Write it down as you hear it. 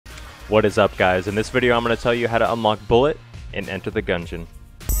What is up, guys? In this video I'm going to tell you how to unlock Bullet in Enter the Gungeon.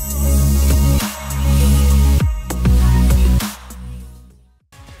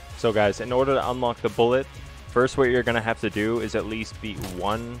 So guys, in order to unlock the Bullet, first what you're going to have to do is at least beat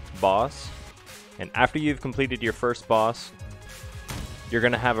one boss. And after you've completed your first boss, you're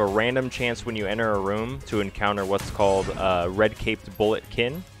going to have a random chance when you enter a room to encounter what's called red-caped bullet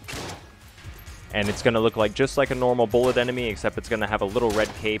kin. And it's going to look like just like a normal bullet enemy, except it's going to have a little red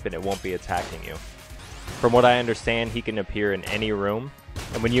cape and it won't be attacking you. From what I understand, he can appear in any room.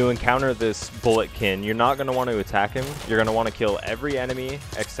 And when you encounter this bullet kin, you're not going to want to attack him. You're going to want to kill every enemy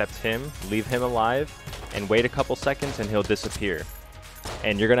except him, leave him alive, and wait a couple seconds and he'll disappear.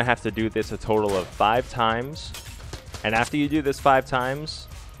 And you're going to have to do this a total of 5 times. And after you do this 5 times,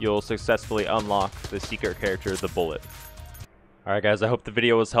 you'll successfully unlock the secret character, the Bullet. Alright guys, I hope the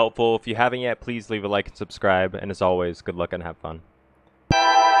video was helpful. If you haven't yet, please leave a like and subscribe. And as always, good luck and have fun.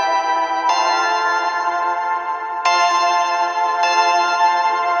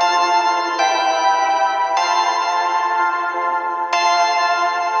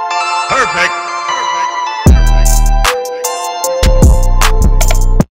 Perfect!